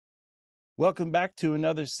Welcome back to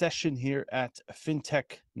another session here at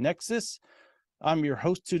FinTech Nexus. I'm your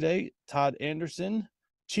host today, Todd Anderson,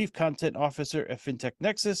 Chief Content Officer at FinTech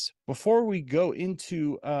Nexus. Before we go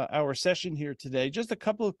into our session here today, just a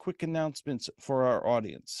couple of quick announcements for our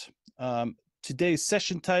audience. Today's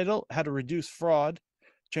session title, How to Reduce Fraud,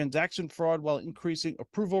 Transaction Fraud While Increasing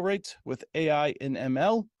Approval Rates with AI and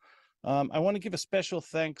ML. I want to give a special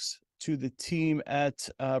thanks to the team at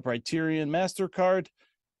Brighterion MasterCard.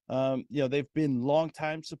 They've been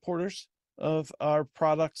longtime supporters of our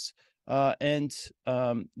products, the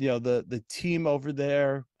team over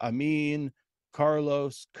there, Amin,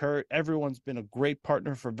 Carlos, Kurt, everyone's been a great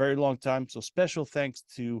partner for a very long time. So special thanks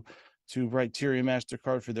to Brighterion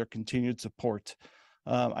MasterCard for their continued support.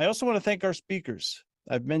 I also want to thank our speakers.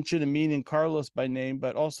 I've mentioned Amin and Carlos by name,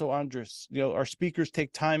 but also Andres. Our speakers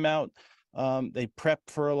take time out. They prep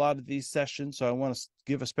for a lot of these sessions, so I want to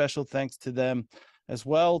give a special thanks to them, as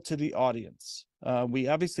well to the audience. We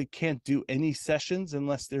obviously can't do any sessions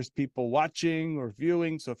unless there's people watching or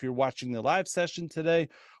viewing. So if you're watching the live session today,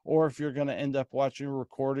 or if you're going to end up watching a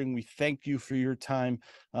recording, we thank you for your time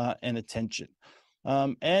and attention.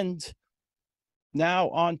 And now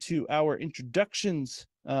on to our introductions,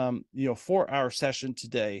 for our session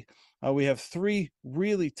today. We have three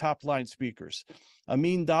really top-line speakers.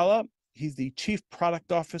 Amin Dalla, he's the Chief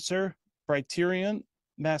Product Officer, Brighterion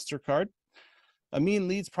MasterCard. Amin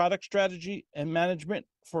leads product strategy and management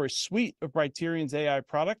for a suite of Brighteron's AI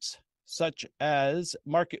products, such as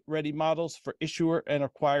market-ready models for issuer and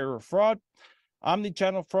acquirer fraud,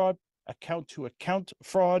 omni-channel fraud, account-to-account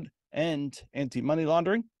fraud, and anti-money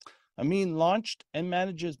laundering. Amin launched and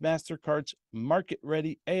manages MasterCard's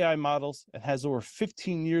market-ready AI models and has over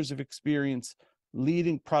 15 years of experience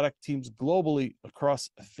leading product teams globally across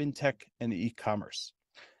fintech and e-commerce.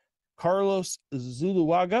 Carlos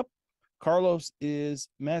Zuluaga. Carlos is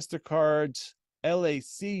MasterCard's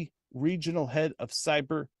LAC Regional Head of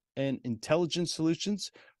Cyber and Intelligence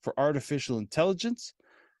Solutions for Artificial Intelligence.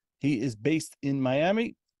 He is based in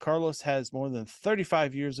Miami. Carlos has more than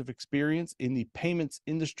 35 years of experience in the payments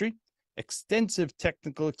industry, extensive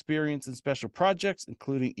technical experience in special projects,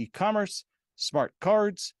 including e-commerce, smart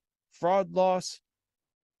cards, fraud loss,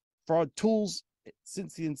 fraud tools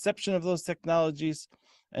since the inception of those technologies,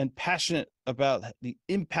 and passionate about the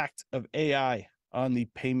impact of AI on the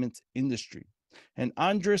payments industry. And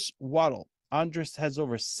Andres Waddle. Andres has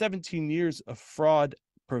over 17 years of fraud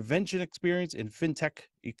prevention experience in fintech,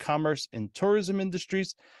 e-commerce, and tourism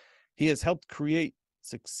industries. He has helped create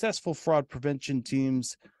successful fraud prevention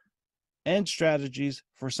teams and strategies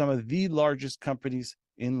for some of the largest companies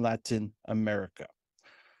in Latin America.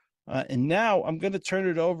 And now I'm going to turn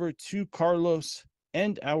it over to Carlos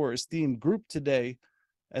and our esteemed group today,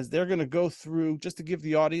 as they're going to go through, just to give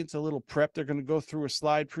the audience a little prep, they're going to go through a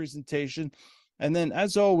slide presentation. And then,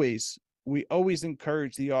 as always, we always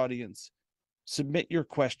encourage the audience, submit your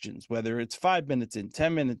questions, whether it's 5 minutes in,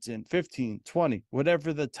 10 minutes in, 15, 20,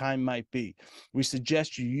 whatever the time might be. We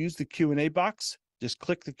suggest you use the Q&A box. Just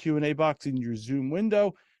click the Q&A box in your Zoom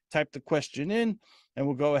window, type the question in, and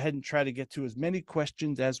we'll go ahead and try to get to as many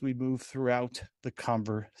questions as we move throughout the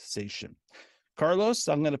conversation. Carlos,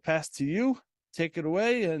 I'm going to pass to you. Take it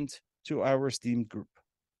away, and to our esteemed group.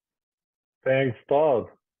 Thanks, Todd.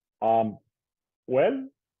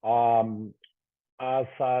 As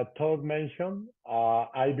Todd mentioned,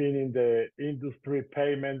 I've been in the industry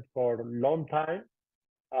payment for a long time,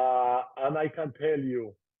 and I can tell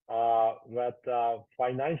you that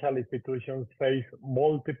financial institutions face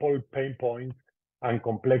multiple pain points and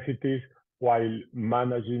complexities while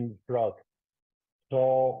managing fraud.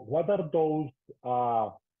 So what are those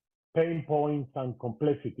pain points and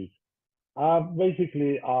complexities?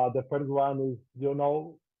 Basically, the first one is,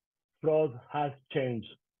 fraud has changed.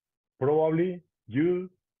 Probably you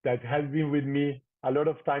that has been with me a lot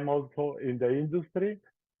of time also in the industry,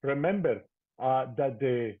 remember that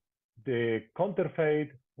the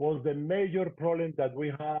counterfeit was the major problem that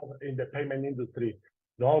we have in the payment industry.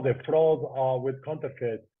 The fraud with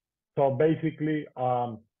counterfeit. So basically,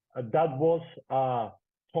 that was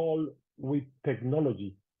solved with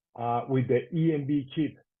technology. With the EMB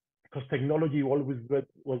chip, because technology always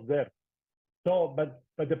was there. So, but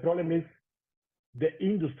the problem is the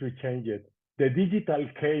industry changed. The digital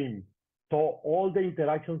came. So all the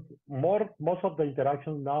interactions, most of the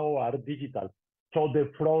interactions now are digital. So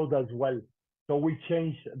the fraud as well. So we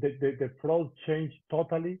changed, the fraud changed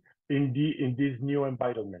totally in this new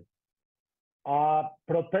environment.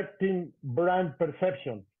 Protecting brand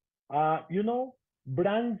perception.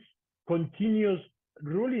 Brands continues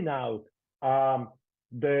ruling out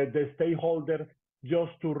the stakeholders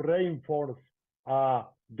just to reinforce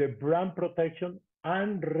the brand protection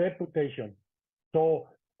and reputation. So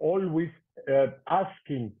always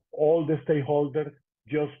asking all the stakeholders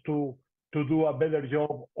just to do a better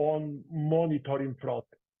job on monitoring fraud.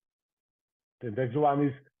 The next one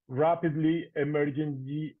is rapidly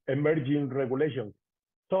emerging regulations.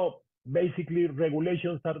 So basically,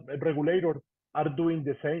 regulators are doing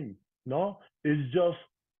the same. No, it's just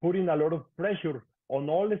putting a lot of pressure on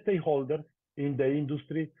all the stakeholders in the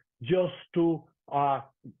industry just to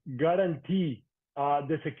guarantee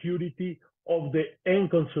the security of the end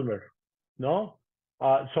consumer. No,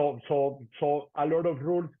 so a lot of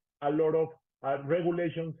rules, a lot of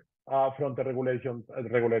regulations from the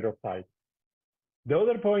regulator side. The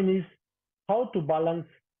other point is how to balance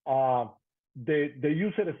the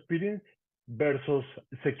user experience versus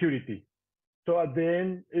security. So at the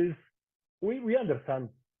end is we understand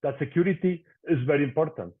that security is very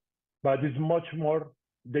important, but it's much more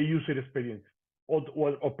the user experience or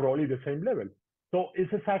probably the same level. So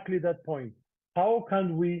it's exactly that point. How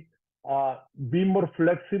can we be more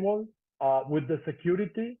flexible with the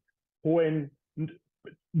security when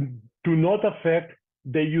to not affect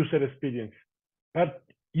the user experience? But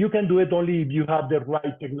you can do it only if you have the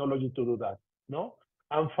right technology to do that, no?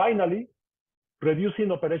 And finally,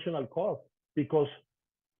 reducing operational costs, because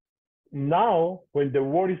now when the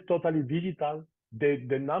world is totally digital,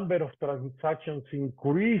 the number of transactions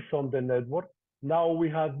increase on the network. Now we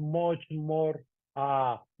have much more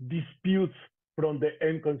disputes from the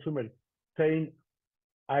end consumer saying,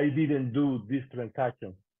 I didn't do this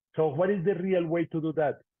transaction. So what is the real way to do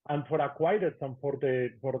that? And for acquirers and for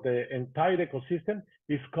the entire ecosystem,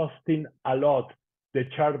 it's costing a lot. The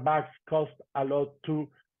chargebacks cost a lot too,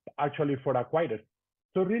 actually, for acquirers.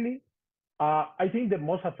 So really, I think the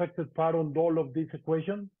most affected part on all of this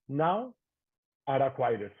equation now are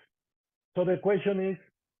acquirers. So the question is,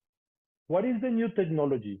 what is the new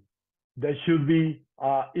technology that should be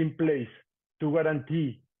in place to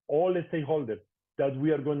guarantee all the stakeholders that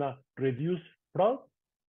we are going to reduce fraud,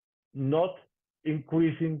 not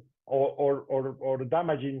increasing or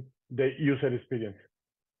damaging the user experience?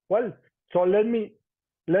 Well, so let me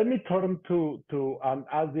turn to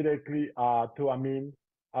ask directly to Amin.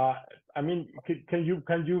 Amin, can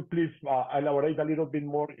you please elaborate a little bit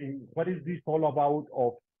more in what is this all about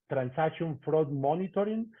of transaction fraud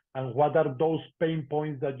monitoring, and what are those pain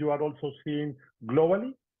points that you are also seeing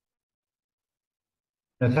globally?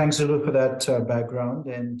 Thanks, Zulu, for that background.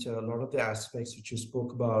 And a lot of the aspects which you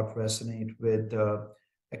spoke about resonate with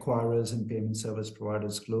acquirers and payment service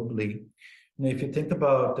providers globally. Now, if you think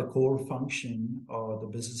about the core function or the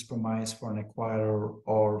business premise for an acquirer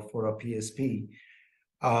or for a PSP,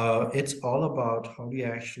 it's all about how do you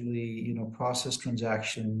actually, process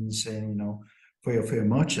transactions and, for your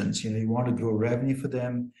merchants. You want to grow revenue for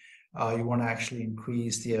them. You want to actually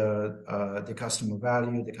increase the customer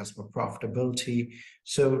value, the customer profitability.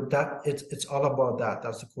 So that it's all about that.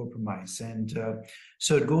 That's the core premise. And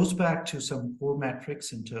so it goes back to some core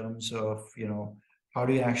metrics in terms of, how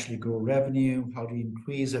do you actually grow revenue? How do you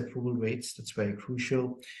increase approval rates? That's very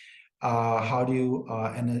crucial. How do you,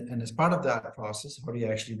 and as part of that process, how do you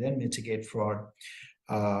actually then mitigate fraud,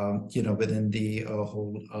 within the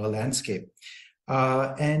whole landscape?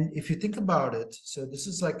 And if you think about it, so this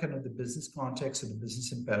is like kind of the business context or the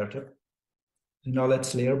business imperative. Now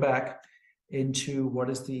let's layer back into what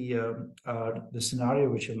is the scenario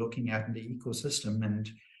which you're looking at in the ecosystem. And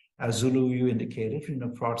as Zulu, you indicated,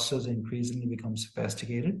 fraudsters increasingly become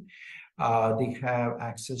sophisticated. They have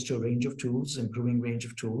access to a range of tools, improving range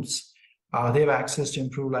of tools. They have access to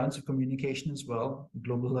improved lines of communication as well,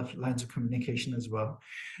 global lines of communication as well.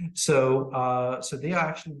 So, so they are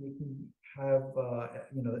actually have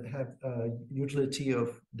utility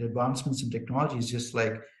of the advancements in technologies, just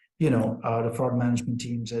like the fraud management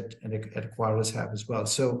teams at acquirers have as well.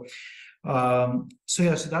 So so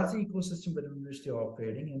that's the ecosystem within which they're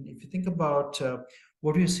operating. And if you think about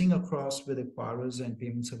what we're seeing across with acquirers and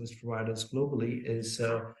payment service providers globally is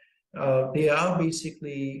they are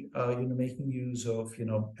basically making use of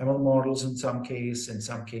ML models in some cases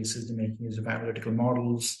they're making use of analytical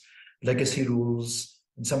models, legacy rules.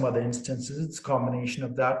 In some other instances, it's a combination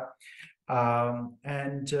of that.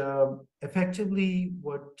 Effectively,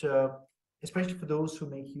 especially for those who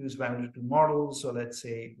make use of analytical models, or let's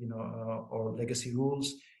say, or legacy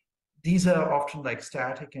rules, these are often like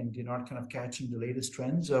static, and you're not kind of catching the latest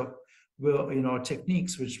trends of,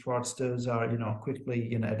 techniques which fraudsters are,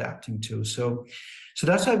 quickly, adapting to. So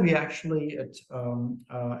that's why we actually at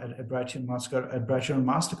Brighton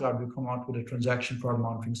Mastercard, we come out with a transaction fraud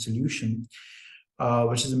monitoring solution,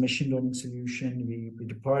 which is a machine learning solution. We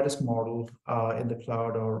deploy this model in the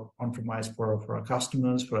cloud or on-premise for our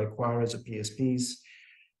customers, for acquirers or PSPs.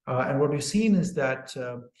 And what we've seen is that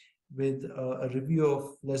with a review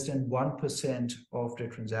of less than 1% of their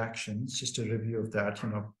transactions, just a review of that,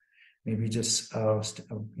 maybe just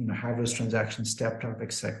have those transactions stepped up,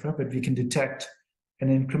 etc. But we can detect an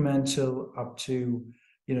incremental up to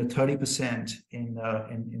 30%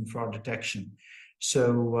 in fraud detection.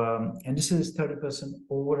 So and this is 30%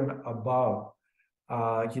 over and above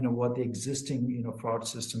what the existing fraud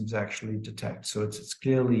systems actually detect. So it's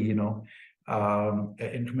clearly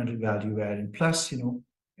incremental value add. And plus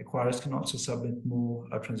acquirers can also submit more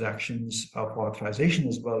transactions for authorization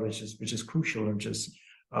as well, which is crucial and just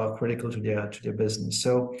critical to their business.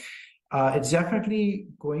 So it's definitely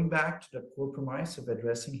going back to the core premise of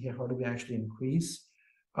addressing here, how do we actually increase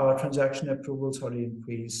transaction approvals, how do we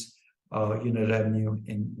increase revenue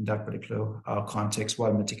in that particular context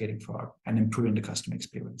while mitigating fraud and improving the customer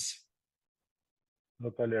experience.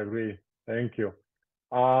 Totally agree. Thank you.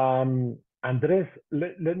 Andres,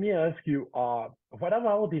 let me ask you, what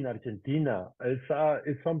about in Argentina?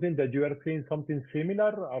 Is something that you are seeing something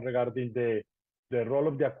similar regarding the role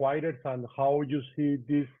of the acquirers and how you see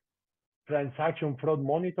this transaction fraud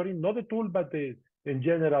monitoring, not the tool, but in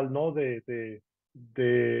general,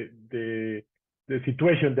 the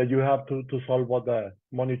situation that you have to solve what the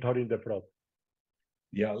monitoring the fraud.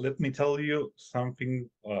 Yeah, let me tell you something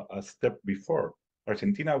a step before.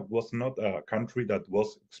 Argentina was not a country that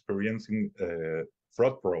was experiencing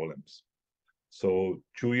fraud problems. So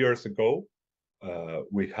 2 years ago,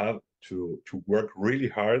 we had to work really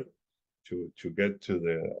hard to get to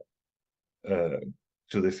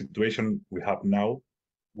the situation we have now,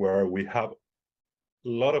 where we have a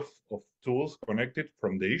lot of tools connected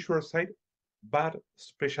from the issuer side, but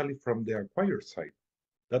especially from the acquirer side.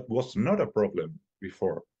 That was not a problem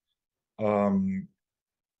before.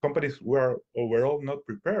 Companies were overall not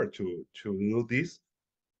prepared to do this.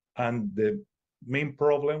 And the main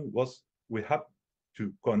problem was we had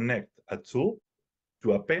to connect a tool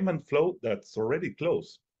to a payment flow that's already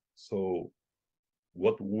closed. So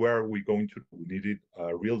what were we going to do? We needed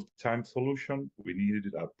a real-time solution. We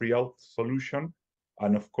needed a pre-auth solution.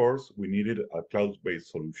 And of course, we needed a cloud-based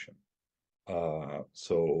solution.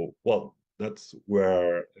 Well, that's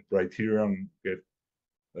where Criterion get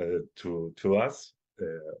to us,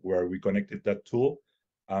 where we connected that tool.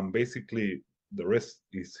 And basically, the rest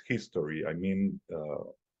is history. I mean,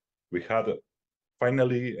 we had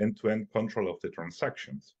finally end-to-end control of the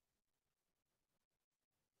transactions.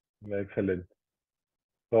 Excellent.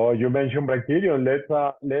 So you mentioned Criterion. Let's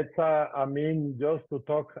just to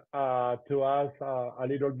talk to us a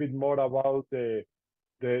little bit more about the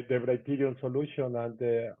Criterion solution and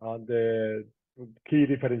the key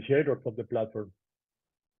differentiators of the platform.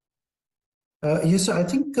 Yes, I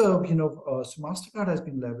think so Mastercard has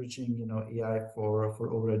been leveraging AI for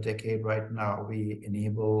over a decade right now. We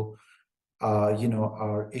enable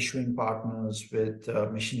our issuing partners with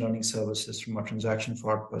machine learning services from a transaction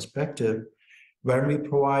fraud perspective, where we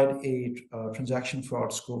provide a transaction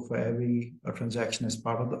fraud score for every transaction as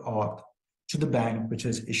part of the auth to the bank which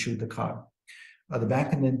has issued the card. The bank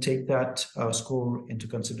can then take that score into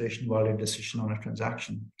consideration while they decision on a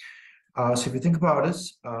transaction. So if you think about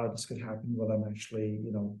this could happen while I'm actually,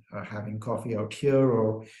 having coffee out here,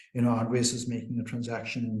 or, Andres is making a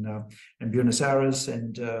transaction in Buenos Aires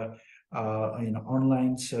and,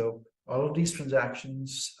 online. So all of these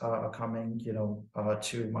transactions are coming,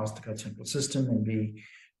 to Mastercard central system, and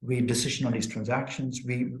we decision on these transactions.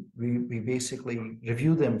 We basically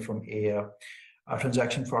review them from a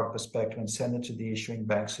transaction fraud perspective and send it to the issuing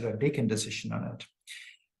bank so that they can decision on it.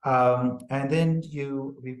 And then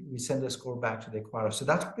we send the score back to the acquirer. So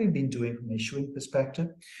that's what we've been doing from an issuing perspective.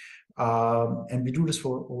 And we do this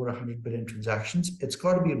for over 100 billion transactions. It's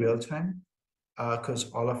got to be real time,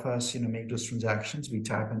 because all of us, make those transactions. We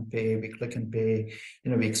tap and pay, we click and pay,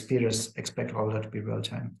 we expect all that to be real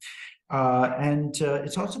time. And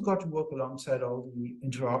it's also got to work alongside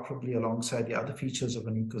interoperably alongside the other features of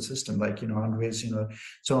an ecosystem, like, Andres,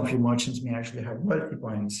 some of your merchants may actually have loyalty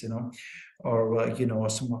points, or,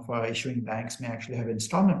 some of our issuing banks may actually have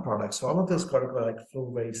installment products. So all of this got to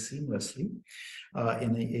flow very seamlessly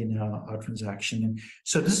in our transaction. And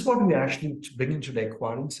so this is what we actually bring into the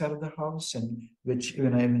acquiring side of the house, and which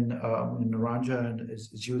even Naranja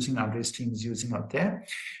is using, Andres' team is using out there,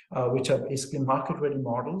 which are basically market-ready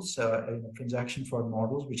models, transaction fraud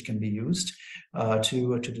models, which can be used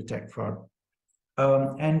to detect fraud.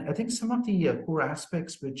 And I think some of the core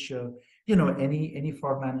aspects which any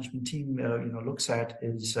fraud management team, looks at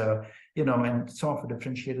is, and some of the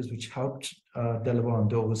differentiators which helped deliver on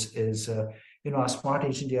those is, our smart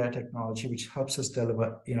agent AI technology, which helps us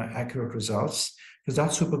deliver, accurate results, because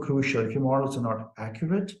that's super crucial. If your models are not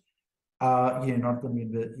accurate, you're not going to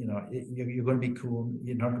be, you're going to be cool.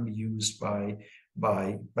 You're not going to be used by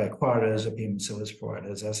acquirers or payment service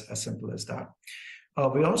providers, as simple as that.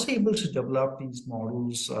 We're also able to develop these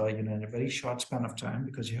models, in a very short span of time,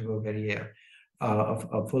 because you have a very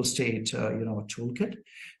a full state, toolkit.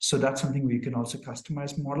 So that's something we can also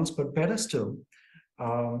customize models. But better still,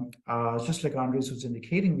 just like Andres was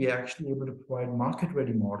indicating, we're actually able to provide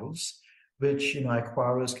market-ready models, which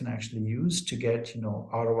acquirers can actually use to get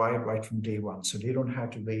ROI right from day one. So they don't have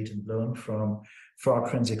to wait and learn from fraud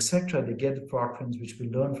trends, etc. They get the fraud trends which we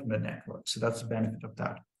learn from the network. So that's the benefit of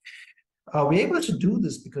that. We're able to do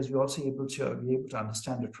this because we're also able to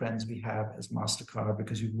understand the trends we have as MasterCard,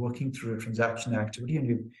 because we're working through a transaction activity and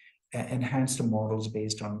we've enhanced the models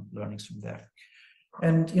based on learnings from there.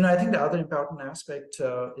 And I think the other important aspect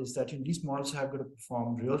is that these models have got to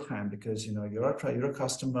perform real time, because you're a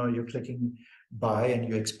customer, you're clicking buy and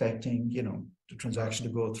you're expecting the transaction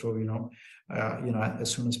to go through as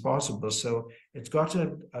soon as possible. So it's got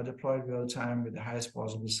to deploy real time with the highest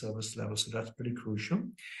possible service level. So that's pretty crucial.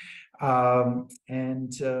 And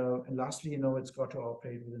lastly, it's got to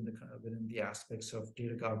operate within the aspects of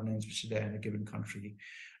data governance, which is there in a given country,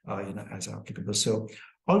 as applicable. So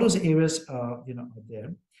all those areas, are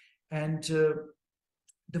there. And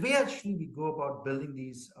the way actually we go about building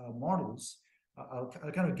these models, I'll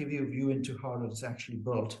kind of give you a view into how it's actually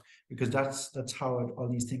built, because that's how all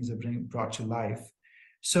these things are brought to life.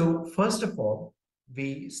 So first of all,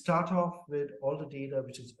 we start off with all the data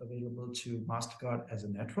which is available to MasterCard as a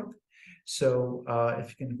network. So if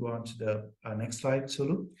you can go on to the next slide,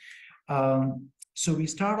 Sulu. So we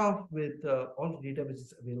start off with all the data which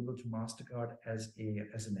is available to MasterCard as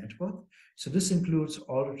a network. So this includes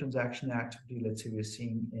all the transaction activity, let's say we're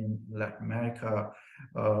seeing in Latin America,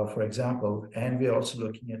 for example, and we're also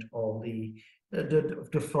looking at all the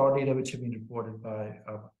fraud data which have been reported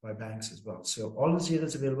by banks as well. So all this data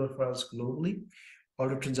is available for us globally, all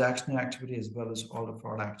the transaction activity as well as all the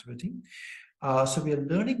fraud activity. So we are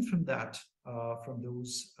learning from that, from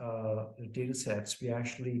those data sets. We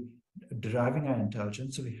actually deriving our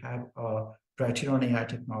intelligence. So we have Criterion AI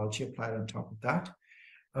technology applied on top of that.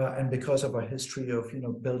 And because of our history of,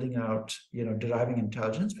 building out, deriving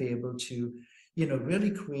intelligence, we're able to,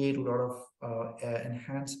 really create a lot of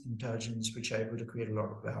enhanced intelligence, which are able to create a lot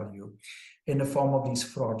of value in the form of these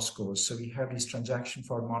fraud scores. So we have these transaction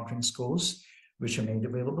fraud monitoring scores, which are made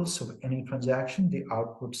available. So any transaction, the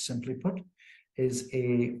output, simply put, is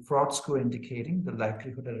a fraud score indicating the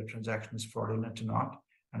likelihood that a transaction is fraudulent or not,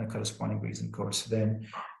 and a corresponding reason code. So then,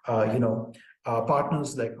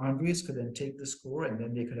 partners like Andres could then take the score, and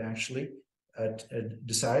then they could actually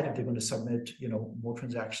decide if they're going to submit, more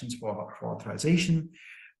transactions for authorization.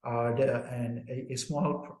 And a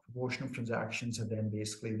small proportion of transactions are then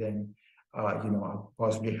basically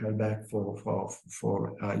possibly held back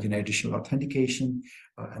for additional authentication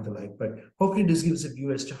and the like. But hopefully this gives a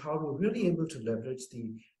view as to how we're really able to leverage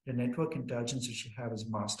the network intelligence which you have as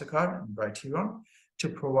MasterCard and Criterion to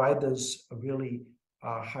provide those really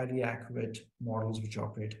highly accurate models which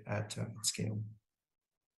operate at scale.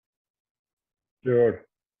 Sure.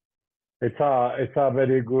 It's a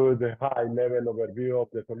very good high level overview of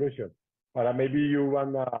the solution. But maybe you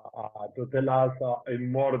want to tell us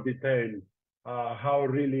in more detail how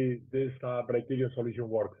really this Criterion solution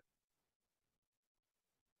works.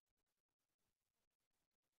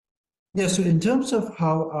 Yeah, so in terms of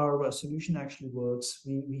how our solution actually works,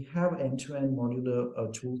 we have end-to-end modular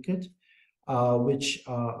toolkit, which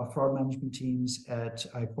our fraud management teams at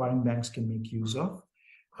acquiring banks can make use of.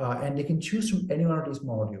 And they can choose from any one of these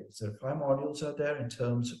modules. There are 5 modules out there in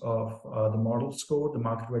terms of the model score, the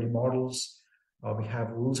market-ready models. We have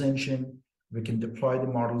rules engine. We can deploy the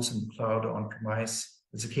models in the cloud or on-premise.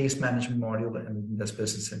 There's a case management module, and there's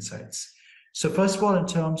business insights. So first of all, in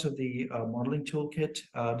terms of the modeling toolkit,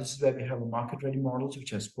 this is where we have a market-ready models,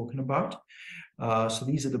 which I've spoken about. So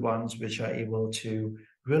these are the ones which are able to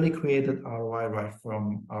really create that ROI right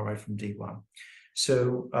from day one.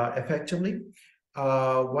 So effectively,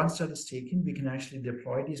 once that is taken, we can actually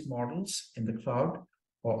deploy these models in the cloud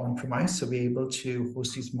or on-premise. So we're able to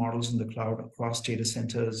host these models in the cloud across data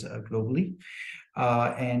centers globally.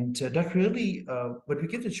 And that really, but we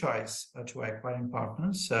give the choice to our acquiring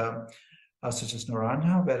partners, such as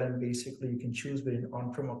Naranja, wherein basically you can choose between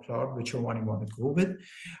on-prem or cloud, whichever one you want to go with.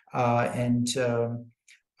 And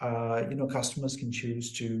customers can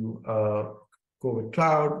choose to go with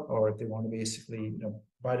cloud, or if they want to basically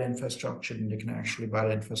buy the infrastructure, then they can actually buy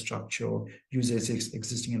the infrastructure or use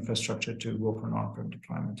existing infrastructure to go for an on-prem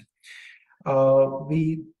deployment.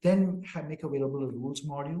 We then make available a rules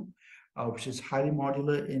module, which is highly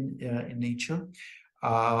modular in nature,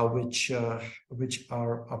 which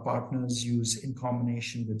our partners use in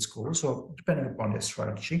combination with SCORE, so depending upon their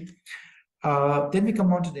strategy. Then we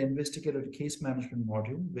come on to the investigative case management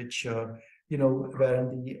module, which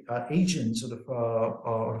wherein the agents or the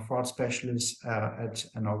fraud specialists at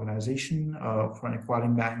an organization for an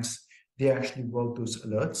acquiring banks, they actually work those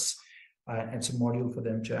alerts. It's a module for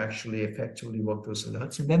them to actually effectively work those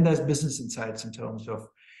alerts. And then there's business insights in terms of,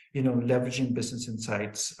 leveraging business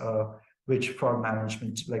insights, which fraud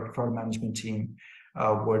management team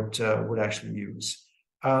would actually use.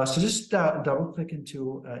 So just double click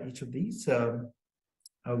into each of these.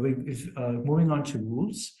 Moving on to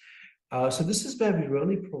rules. So this is where we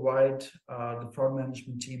really provide the fraud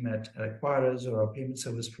management team at acquirers or our payment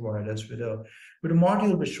service providers with a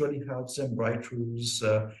module which really helps them write rules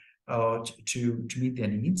to meet their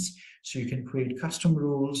needs. So you can create custom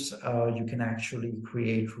rules. You can actually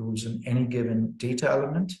create rules in any given data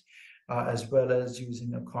element, as well as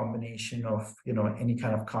using a combination of any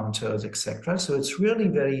kind of counters, etc. So it's really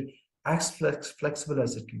very as flexible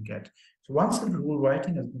as it can get. So once the rule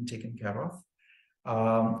writing has been taken care of,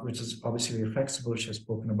 which is obviously very flexible, which I've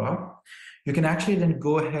spoken about, you can actually then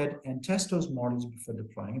go ahead and test those models before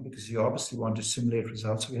deploying it, because you obviously want to simulate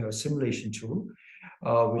results. So we have a simulation tool,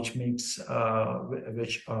 which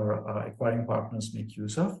our acquiring partners make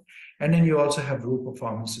use of. And then you also have rule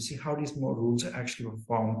performance to see how these more rules actually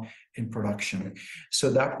perform in production. So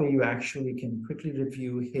that way you actually can quickly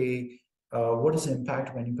review, hey, what is the impact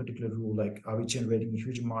of any particular rule? Like, are we generating a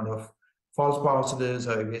huge amount of false positives?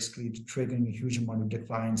 Are we basically triggering a huge amount of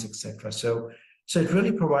declines, etc.? So it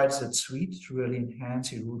really provides that suite to really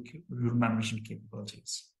enhance your rule management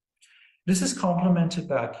capabilities. This is complemented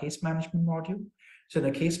by a case management module. So in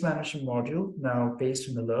the case management module, now based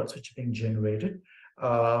on alerts which are being generated,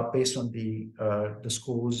 based on the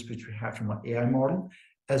scores which we have from our AI model,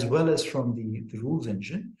 as well as from the rules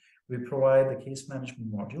engine, we provide the case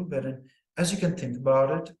management module, wherein, as you can think about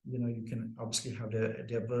it, you can obviously have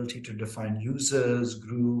the ability to define users,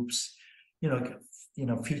 groups,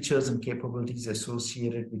 features and capabilities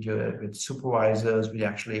associated with supervisors, with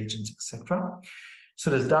actual agents, etc. So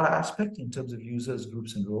there's that aspect in terms of users,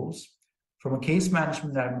 groups, and roles. From a case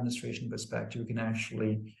management administration perspective, you can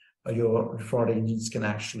actually, your fraud agents can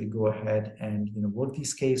actually go ahead and work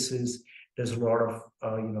these cases. There's a lot of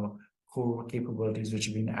core capabilities which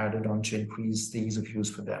have been added on to increase the ease of use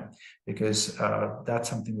for them, because that's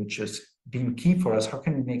something which has been key for us. How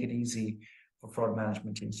can we make it easy for fraud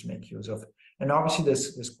management teams to make use of? And obviously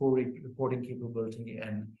there's core reporting capability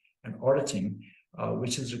and auditing,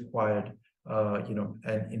 which is required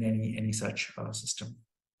in any such system.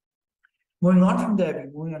 Moving on from there,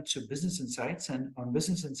 we're moving on to business insights. And on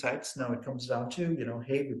business insights, now it comes down to,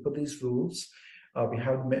 hey, we put these rules. We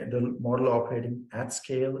have the model operating at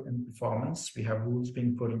scale and performance. We have rules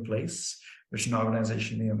being put in place, which an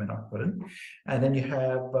organization may or may not put in. And then you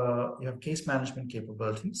have case management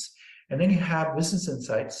capabilities. And then you have business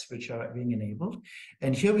insights, which are being enabled.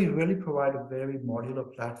 And here we really provide a very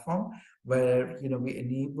modular platform where we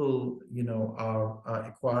enable our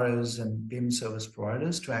acquirers and payment service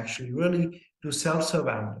providers to actually really do self-serve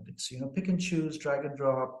analytics. Pick and choose, drag and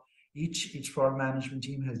drop. Each fraud management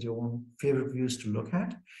team has their own favorite views to look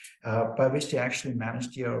at, by which they actually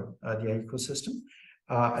manage their ecosystem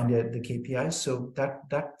and the KPIs. So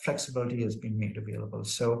that flexibility has been made available.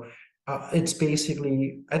 So it's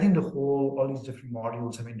basically, I think all these different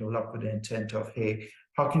modules have been developed with the intent of, hey,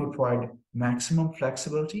 how can we provide maximum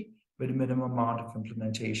flexibility with a minimum amount of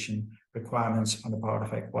implementation requirements on the part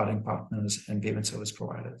of acquiring partners and payment service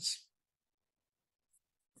providers.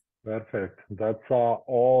 Perfect. That's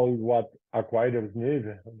all what acquirers need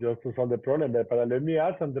just to solve the problem. But let me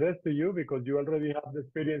ask Andres to you, because you already have the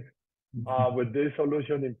experience with this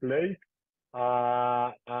solution in place.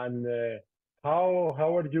 And how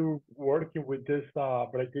are you working with this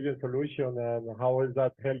Brighterion solution, and how is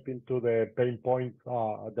that helping to the pain points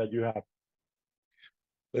that you have?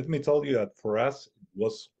 Let me tell you that for us, it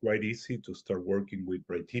was quite easy to start working with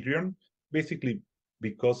Brighterion, basically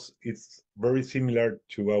because it's very similar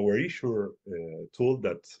to our issuer tool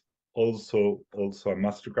that's also a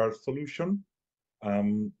MasterCard solution.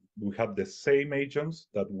 We have the same agents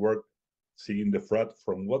that work seeing the fraud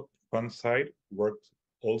from one side, worked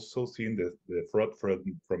also seeing the fraud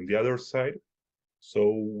from the other side.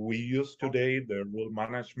 So we use today the rule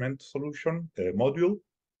management solution module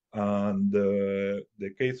and the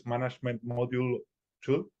case management module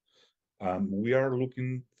too. And we are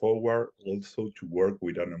looking forward also to work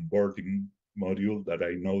with an onboarding module that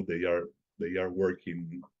I know they are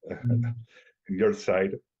working in your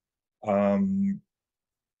side.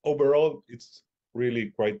 Overall, it's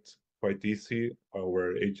really quite easy.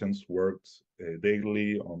 Our agents work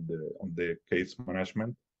daily on the case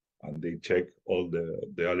management, and they check all the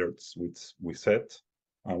alerts which we set.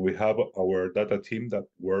 And we have our data team that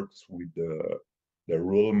works with the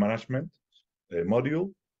rule management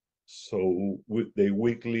module. So they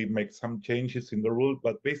weekly make some changes in the rule,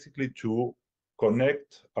 but basically to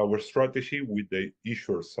connect our strategy with the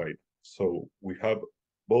issuer side. So we have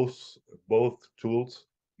both tools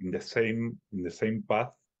in the same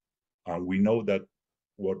path, and we know that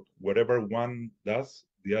whatever one does,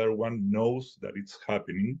 the other one knows that it's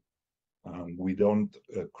happening, and we don't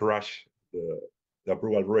crash the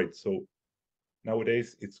approval rate. So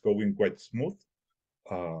nowadays it's going quite smooth.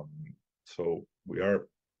 So we are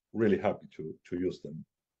really happy to use them.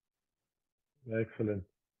 Excellent.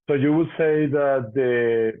 So you would say that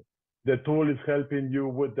the tool is helping you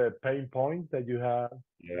with the pain point that you have?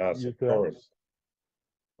 Yes, of course.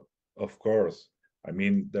 Of course. I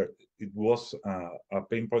mean, it was a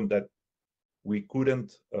pain point that we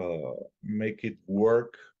couldn't make it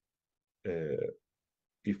work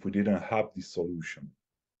if we didn't have this solution.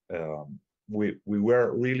 We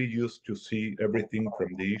were really used to see everything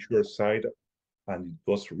from the issuer side, and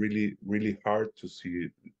it was really hard to see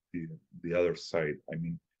the other side. I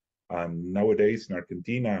mean, and nowadays in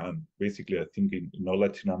Argentina, and basically I think in all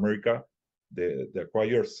Latin America, the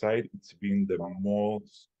acquirer side, it's been the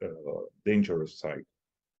most dangerous side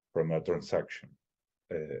from a transaction.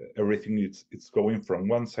 Everything it's going from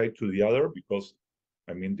one side to the other, because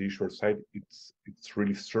I mean the issuer side it's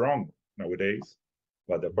really strong nowadays,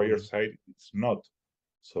 but the acquirer side it's not.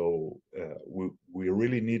 So we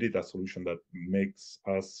really needed a solution that makes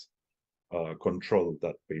us control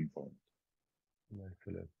that pain point.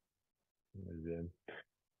 Excellent.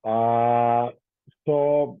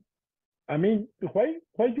 So, I mean, why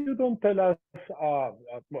you don't tell us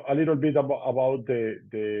a little bit about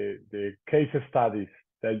the case studies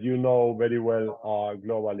that you know very well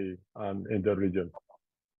globally and in the region?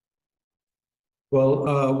 Well,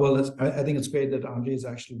 I think it's great that Andre has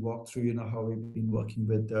actually walked through, how we've been working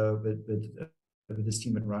with this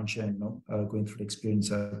team at Rancha and going through the experience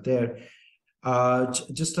out there.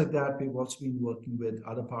 Just like that, we've also been working with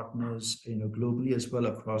other partners, globally as well,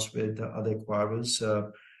 across with other acquirers.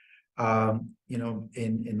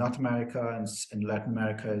 In North America and in Latin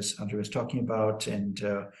America, as Andre was talking about, and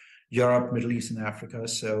Europe, Middle East, and Africa.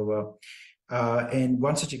 So, and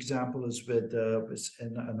one such example is with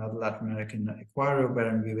another Latin American acquirer,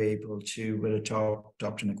 wherein we were able to, with a top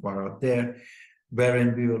 10 acquirer out there,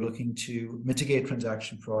 wherein we were looking to mitigate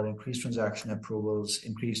transaction fraud, increase transaction approvals,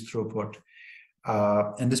 increase throughput.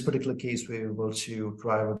 In this particular case, we were able to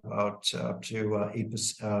drive about up to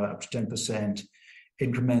 8%, up to 10%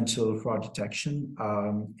 incremental fraud detection,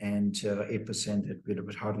 and 8%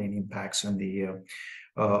 with hardly any impacts on the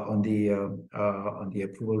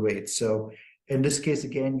approval rate. So in this case,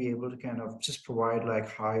 again, we're able to kind of just provide like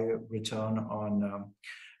higher return on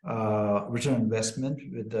return on investment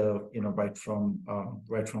with the right from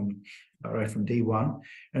day one.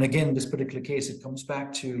 And again, in this particular case, it comes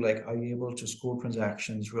back to like, are you able to score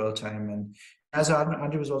transactions real time? And as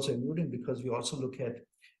Andre was also alluding, because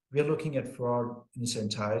we're looking at fraud in its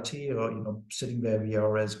entirety, or sitting where we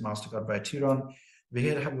are as Mastercard by Tiron, we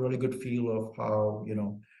have a really good feel of how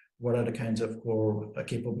what are the kinds of core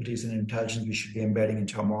capabilities and intelligence we should be embedding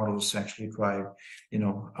into our models to actually drive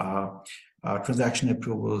transaction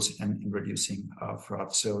approvals and reducing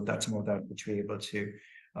fraud. So that's some of that which we're able to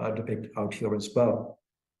depict out here as well.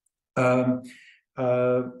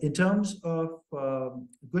 In terms of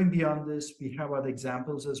going beyond this, we have other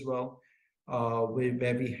examples as well,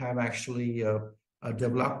 where we have actually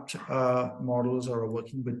developed models or are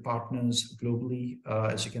working with partners globally.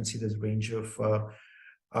 As you can see, there's a range of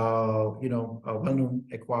well-known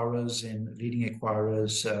acquirers and leading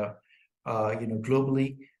acquirers,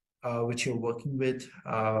 globally, which you're working with,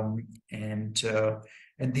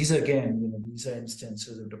 and these are, again, these are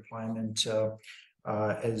instances of deployment,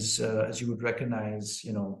 as you would recognize,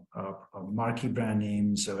 marquee brand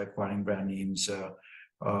names, or acquiring brand names,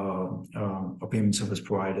 or payment service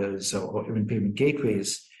providers, or even payment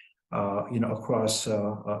gateways, across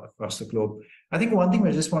the globe. I think one thing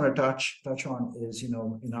I just want to touch on is,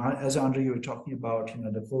 as Andre, you were talking about,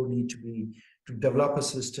 the whole need to develop a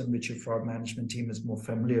system which your fraud management team is more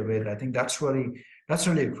familiar with. I think that's really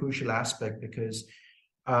a crucial aspect, because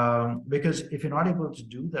Because if you're not able to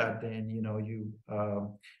do that, then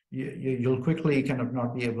you'll quickly kind of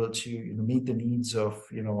not be able to meet the needs of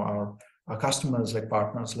our customers, like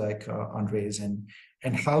partners like Andres, and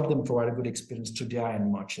help them provide a good experience to their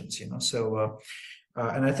end merchants. So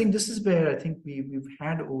and I think this is where I think we've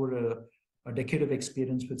had over a decade of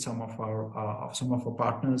experience with some of our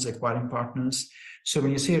partners, acquiring partners. So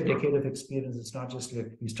when you say a decade of experience, it's not just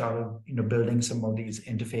like we started building some of these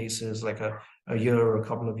interfaces like a year or a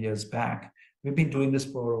couple of years back. We've been doing this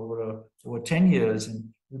for over 10 years,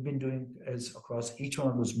 and we've been doing as across each one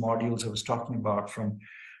of those modules I was talking about, from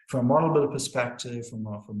model build perspective, from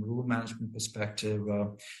rule management perspective,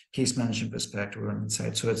 case management perspective, and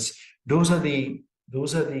insight. So those are the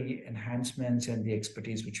enhancements and the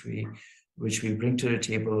expertise which we bring to the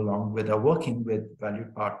table, along with working with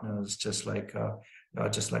valued partners, just like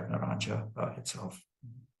Naranja itself.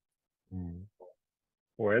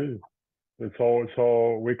 Well,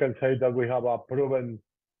 so we can say that we have a proven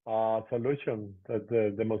solution that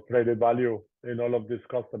demonstrated value in all of these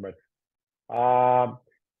customers.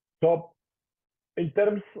 So in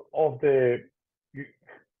terms of can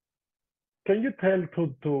you tell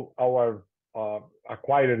to our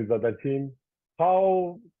acquirers that are team,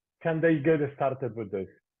 how can they get started with this?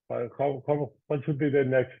 What should be the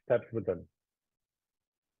next steps with them?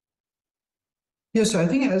 Yes, I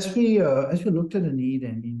think as we looked at the need,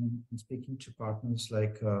 and speaking to partners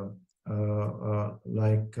like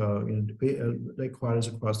acquirers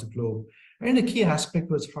across the globe, and the key aspect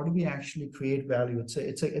was, how do we actually create value?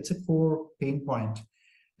 It's a core pain point,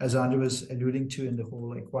 as Andrew was alluding to, in the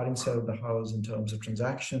whole acquiring side of the house, in terms of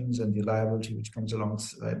transactions and the liability which comes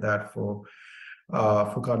alongside that for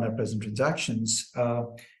card not present transactions.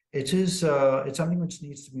 It's something which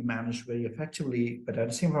needs to be managed very effectively, but at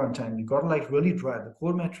the same time, you've got to really drive the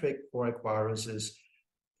core metric for acquirers is,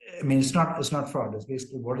 it's not fraud. It's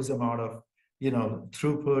basically what is the amount of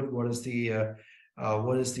throughput, what is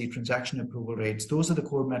the transaction approval rates. Those are the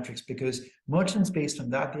core metrics, because merchants, based on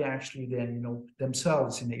that, they actually then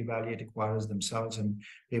themselves evaluate acquirers themselves and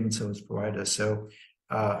payment service providers. So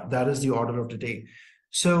that is the order of the day.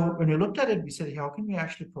 So when we looked at it, we said, how can we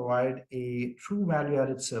actually provide a true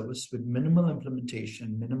value-added service with minimal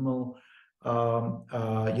implementation, minimal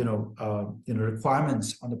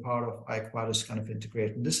requirements on the part of acquirers kind of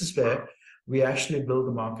integrate. And this is where we actually build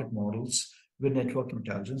the market models with network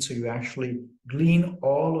intelligence. So you actually glean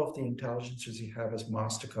all of the intelligences you have as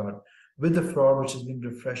MasterCard with the fraud, which is being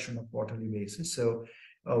refreshed on a quarterly basis. So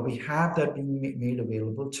we have that being made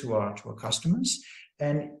available to our customers.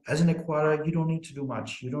 And as an acquirer, you don't need to do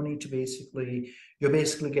much. You don't need to you're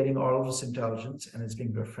basically getting all of this intelligence, and it's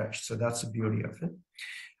being refreshed. So that's the beauty of it.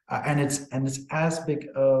 And it's as big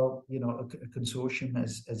a consortium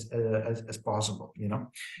as possible.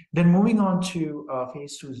 Then moving on to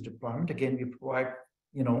phase 2's deployment. Again, we provide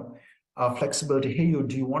flexibility. Hey,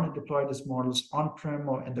 do you want to deploy these models on-prem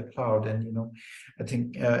or in the cloud? And I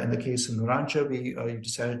think in the case of Naranja, we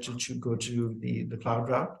decided to go to the cloud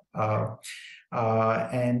route.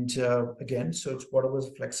 Again, so it's what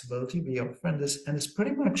was flexibility we offer, and it's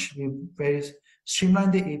pretty much, we very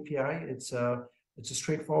streamlined the API. It's a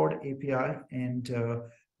straightforward API, and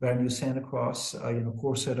when you send across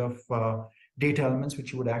core set of data elements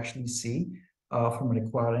which you would actually see from an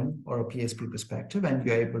acquiring or a PSP perspective, and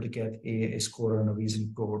you're able to get a score and a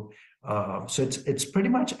reason code. So it's pretty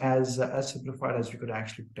much as simplified as we could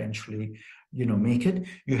actually potentially make it.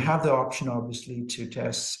 You have the option, obviously, to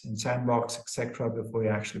test in sandbox, etc., before you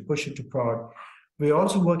actually push it to prod. We're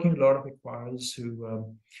also working with a lot of acquirers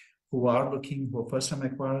who are looking for first-time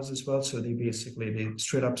acquirers as well. So they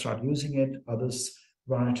straight up start using it. Others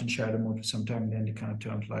run it in shadow mode for some time, and then they kind of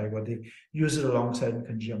turn live, or they use it alongside in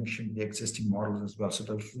conjunction with the existing models as well. So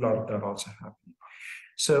there's a lot of that also happening.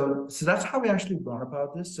 So that's how we actually gone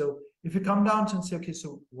about this. So if you come down to and say, okay,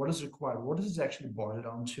 so what is required? What does it actually boil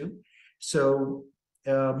down to? So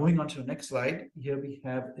moving on to the next slide, here we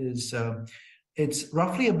have is, it's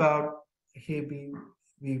roughly about, hey, we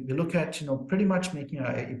look at, pretty much making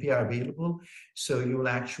our API available. So you will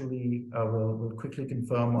actually, will quickly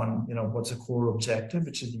confirm on, what's the core objective,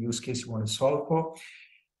 which is the use case you want to solve for.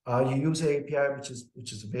 You use an API which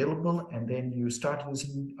is available, and then you start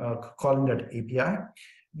using, calling that API.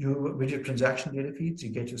 With your transaction data feeds,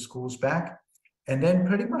 you get your scores back. And then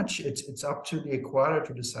pretty much it's up to the acquirer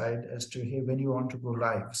to decide as to, hey, when you want to go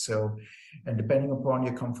live. So, and depending upon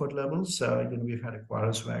your comfort levels, we've had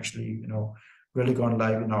acquirers who actually, really gone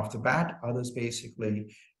live off the bat. Others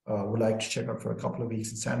basically would like to check out for a couple of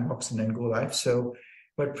weeks in sandbox and then go live. So,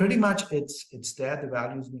 but pretty much it's there. The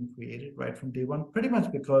value is being created right from day one, pretty much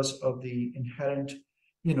because of the inherent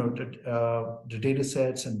the data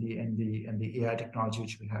sets and the AI technology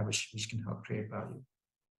which we have, which can help create value.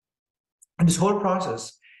 And this whole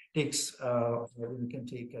process takes can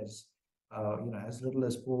take as little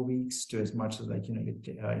as 4 weeks to as much as 8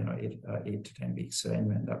 to 10 weeks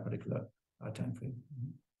in that particular time frame.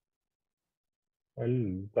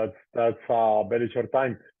 Well, that's a very short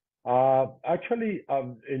time. Actually,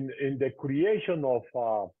 in the creation of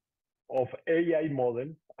AI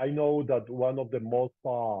models, I know that one of the most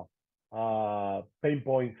pain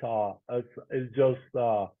points is just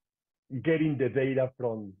getting the data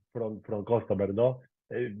from customer, no?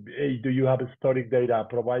 Hey, do you have historic data?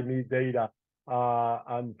 Provide me data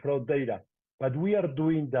and fraud data. But we are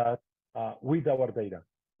doing that with our data,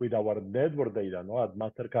 with our network data, no, at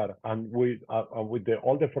Mastercard, and with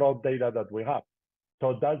all the fraud data that we have.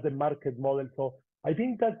 So that's the market model. So I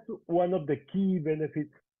think that's one of the key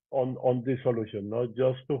benefits on this solution, not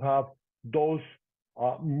just to have those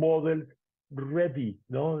models ready,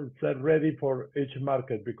 no, it's ready for each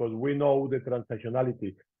market, because we know the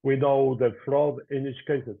transactionality, we know the fraud in each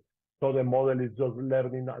case. So the model is just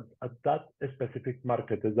learning at that specific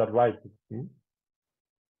market. Is that right?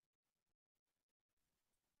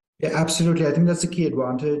 Yeah, absolutely. I think that's the key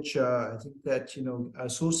advantage. I think that,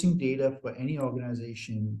 sourcing data for any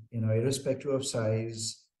organization, irrespective of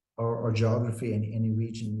size or geography, any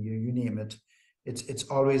region, you name it, it's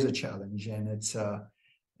always a challenge. And so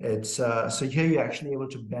here you're actually able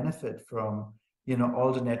to benefit from,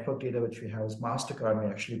 all the network data which we have as Mastercard. We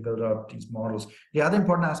actually build out these models. The other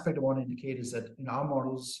important aspect I want to indicate is that in our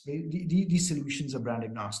models, these solutions are brand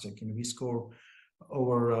agnostic. We score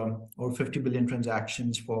over 50 billion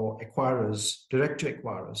transactions for acquirers, direct to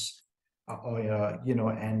acquirers,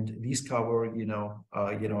 and these cover any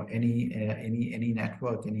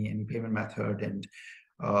network, any payment method, and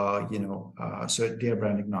so they are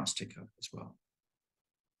brand agnostic as well.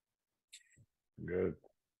 Good.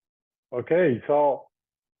 Okay, so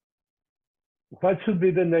what should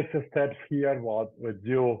be the next steps here? What with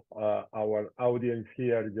you, our audience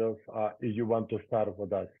here, just if you want to start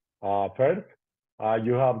with us. First,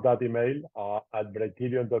 you have that email at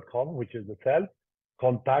brightilion.com, which is the cell.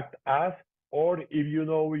 Contact us, or if you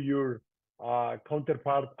know your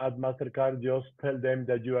counterpart at Mastercard, just tell them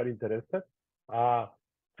that you are interested.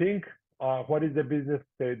 Think what is the business,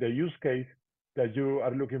 the use case that you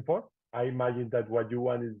are looking for. I imagine that what you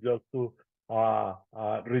want is just to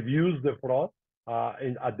reduce the fraud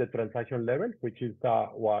at the transaction level, which is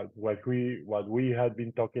what we have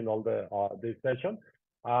been talking all this session.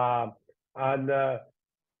 And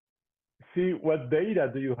see what data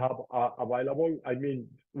do you have available. I mean,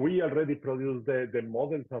 we already produce the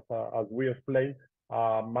models as we explained,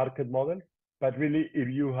 market models. But really, if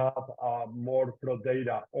you have more fraud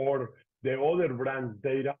data or the other brands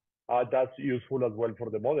data, that's useful as well for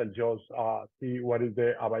the model. Just see what is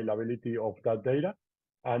the availability of that data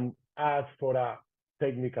and ask for a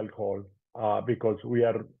technical call because we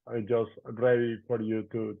are just ready for you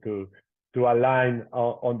to align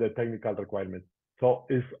on the technical requirements. So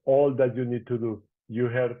it's all that you need to do. You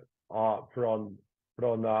heard from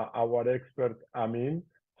our expert, Amin,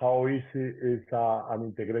 how easy is an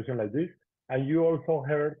integration like this. And you also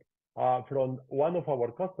heard from one of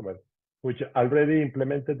our customers, which already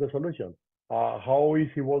implemented the solution. How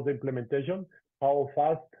easy was the implementation? How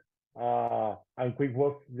fast and quick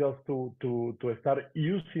was just to start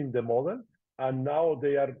using the model? And now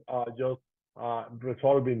they are just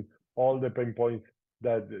resolving all the pain points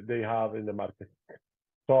that they have in the market.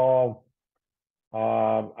 So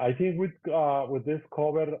I think with this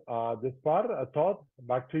cover this part, Todd,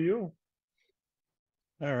 back to you.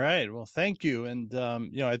 All right. Well, thank you. And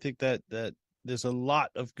I think that there's a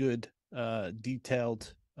lot of good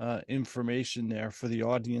detailed information there for the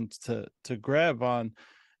audience to grab on.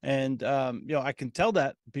 And I can tell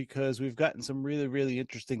that because we've gotten some really, really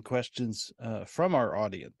interesting questions from our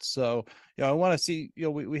audience. So I want to see,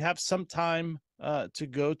 we have some time to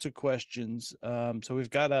go to questions. So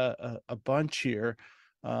we've got a bunch here.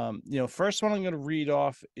 First one I'm going to read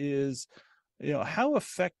off is, how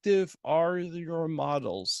effective are your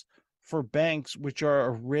models for banks which are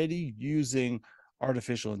already using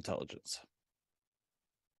artificial intelligence?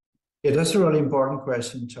 Yeah, that's a really important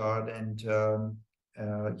question, Todd. And,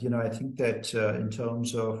 I think that in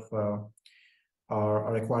terms of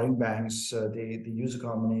our acquiring banks, they use a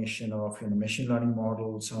combination of machine learning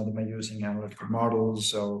models. Some of them are using analytical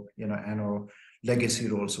models, or and legacy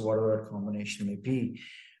roles, so whatever combination may be.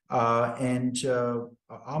 And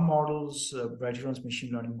our models, Brightillion's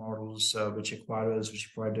machine learning models, which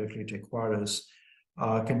provide directly to acquirers,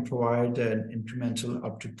 can provide an incremental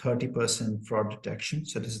up to 30% fraud detection.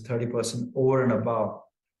 So this is 30% over and above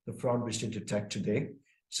the fraud which they detect today.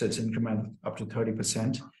 So it's incremental up to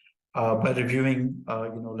 30%. By reviewing,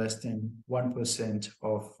 less than 1%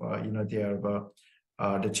 of,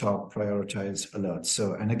 the top prioritized alerts.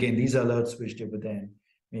 So, and again, these are alerts which they would then,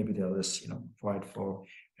 maybe they'll just, provide for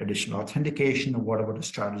additional authentication or whatever the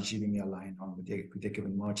strategy we may align on with the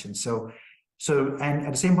given merchant. So, and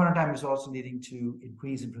at the same point in time, it's also leading to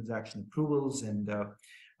increase in transaction approvals and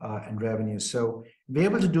revenue. So we're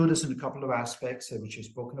able to do this in a couple of aspects, which you've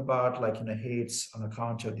spoken about, like, hey, it's on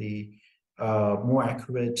account of the more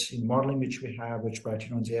accurate modeling which we have, which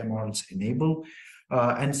Brighteon's AI models enable.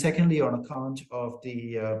 And secondly, on account of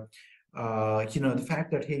the the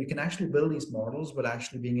fact that, hey, you can actually build these models, but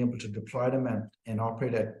actually being able to deploy them and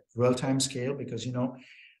operate at real-time scale, because you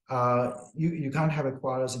can't have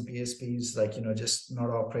acquirers and PSPs just not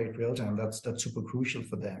operate real-time. That's super crucial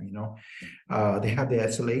for them. They have the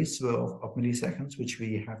SLAs of milliseconds, which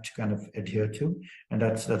we have to kind of adhere to, and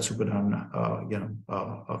that's super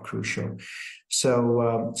crucial.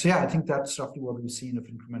 So yeah, I think that's roughly what we've seen of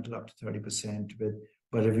incremental up to 30%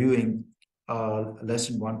 by reviewing less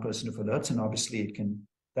than 1% of alerts, and obviously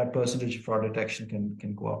that percentage of fraud detection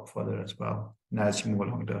can go up further as well, and as you move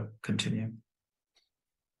along the continuum.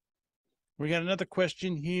 We got another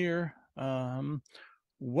question here.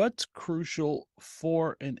 What's crucial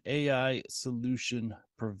for an AI solution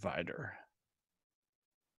provider?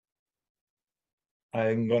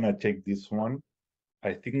 I'm gonna take this one.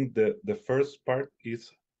 I think the first part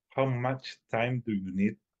is how much time do you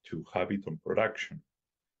need to have it on production?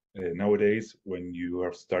 Nowadays, when you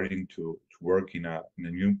are starting to work in a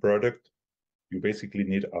new product, you basically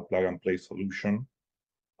need a plug and play solution.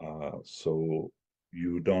 So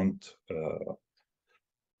you don't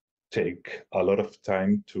take a lot of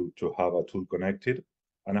time to have a tool connected.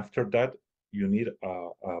 And after that, you need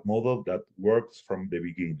a model that works from the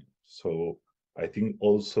beginning. So I think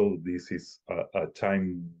also this is a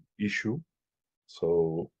time issue.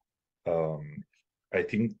 So I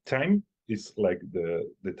think time is like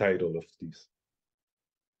the title of this.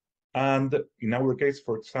 And in our case,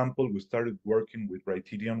 for example, we started working with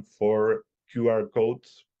Brighteon for QR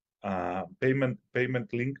codes, payment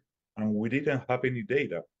link, and we didn't have any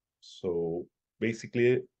data. So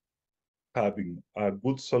basically, having a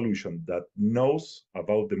good solution that knows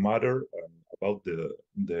about the matter and about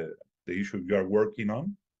the issue you are working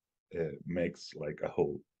on makes like a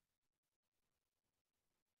whole.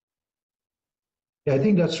 Yeah, I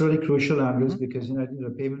think that's really crucial, Andres, because I think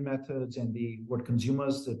the payment methods and what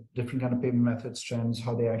consumers, the different kind of payment methods, trends,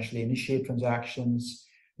 how they actually initiate transactions,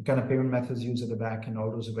 the kind of payment methods used at the back, and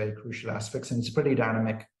all those are very crucial aspects, and it's a pretty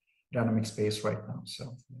dynamic space right now.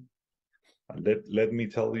 So let me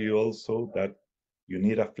tell you also that you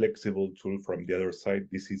need a flexible tool from the other side.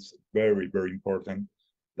 This is very, very important,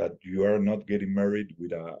 that you are not getting married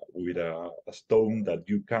with a stone that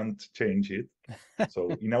you can't change it.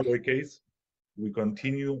 So in our case, we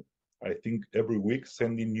continue, I think, every week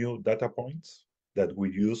sending new data points that we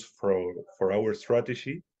use for our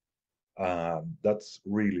strategy. That's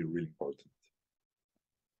really, really important.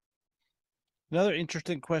 Another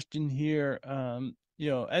interesting question here.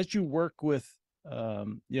 As you work with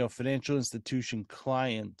financial institution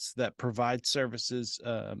clients that provide services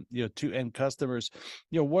to end customers,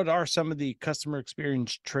 what are some of the customer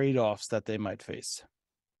experience trade-offs that they might face?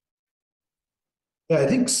 Yeah, I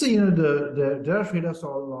think so. There are trade-offs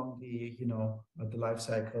all along the life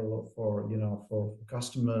cycle for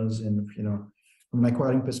customers, and from an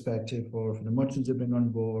acquiring perspective, or for the merchants they bring on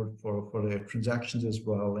board, for the transactions as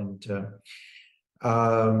well. And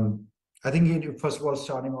I think first of all,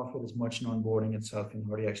 starting off with this merchant onboarding itself, and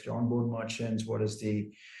how do you actually onboard merchants? What is the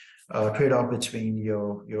trade-off between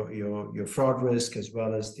your fraud risk as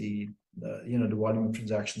well as the volume of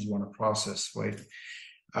transactions you want to process, right?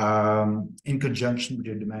 In conjunction with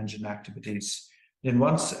your demand gen activities. Then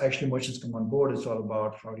once actually merchants come on board, it's all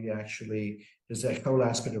about how do you actually, there's that whole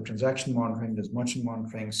aspect of transaction monitoring, there's merchant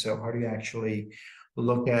monitoring. So how do you actually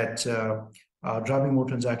look at driving more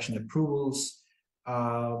transaction approvals?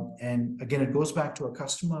 And again, it goes back to a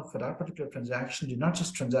customer for that particular transaction. You're not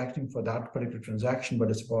just transacting for that particular transaction, but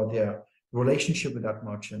it's about their relationship with that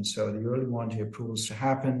merchant. So you really want your approvals to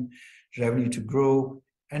happen, revenue to grow.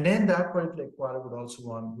 And then that particular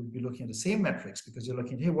acquirer would be looking at the same metrics, because you're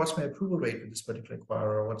looking, hey, what's my approval rate with this particular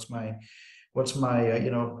acquirer? What's my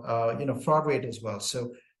fraud rate as well?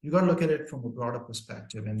 So you got to look at it from a broader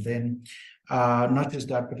perspective, and then not just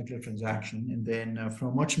that particular transaction. And then from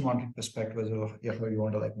a merchant monitoring perspective, how you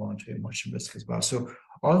want to monitor your merchant risk as well. So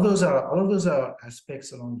All of those are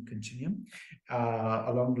aspects along the continuum,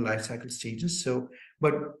 along the life cycle stages. So,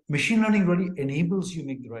 but machine learning really enables you to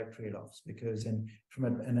make the right trade-offs, because at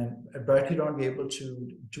Brighteon we're able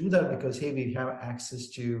to do that because, hey, we have access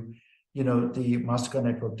to, the Mastercard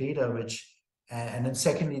network data, and then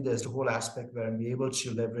secondly, there's the whole aspect where we're able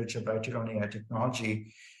to leverage a Brighteon AI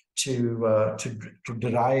technology to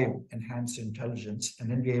derive enhanced intelligence,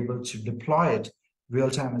 and then be able to deploy it real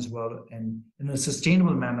time as well, and in a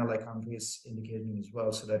sustainable manner, like Andre is indicating as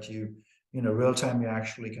well, so that real time, you're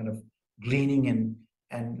actually kind of gleaning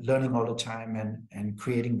and learning all the time, and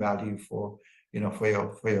creating value for your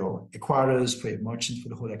acquirers, for your merchants, for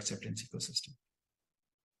the whole acceptance ecosystem.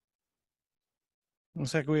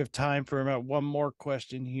 Looks like we have time for about one more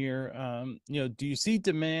question here. Do you see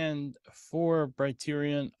demand for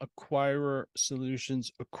Brighteon acquirer solutions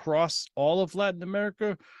across all of Latin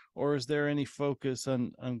America, or is there any focus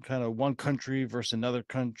on kind of one country versus another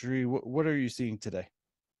country? What are you seeing today?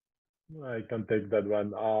 I can take that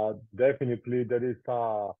one. Definitely, there is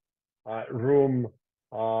room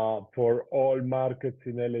for all markets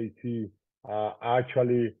in LAC.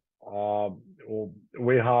 Actually,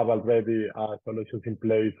 we have already solutions in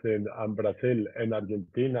place in Brazil and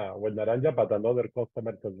Argentina with Naranja, but other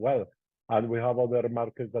customers as well. And we have other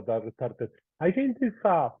markets that are started. I think this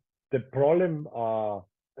the problem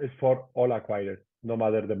is for all acquirers, no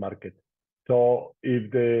matter the market. So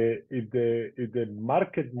if the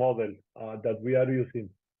market model that we are using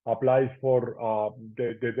applies for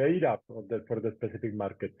the data for the specific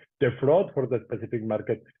market, the fraud for the specific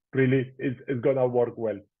market really is gonna work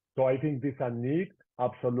well. So I think this is a need,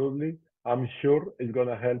 absolutely. I'm sure it's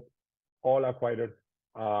gonna help all acquirers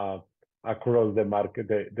across the market,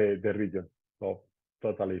 the region. So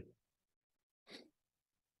totally.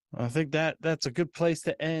 I think that's a good place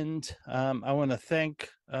to end. I want to thank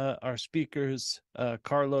our speakers,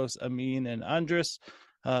 Carlos, Amin, and Andres.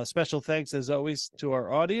 Special thanks, as always, to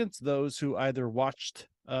our audience, those who either watched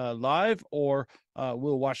live or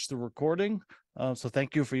will watch the recording. So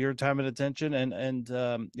thank you for your time and attention, and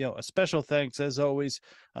a special thanks, as always,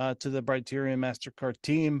 to the Brighteon Mastercard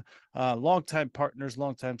team, longtime partners,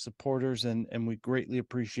 longtime supporters, and we greatly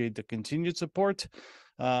appreciate the continued support.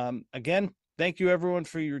 Again, thank you, everyone,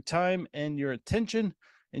 for your time and your attention.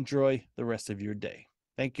 Enjoy the rest of your day.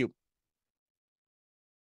 Thank you.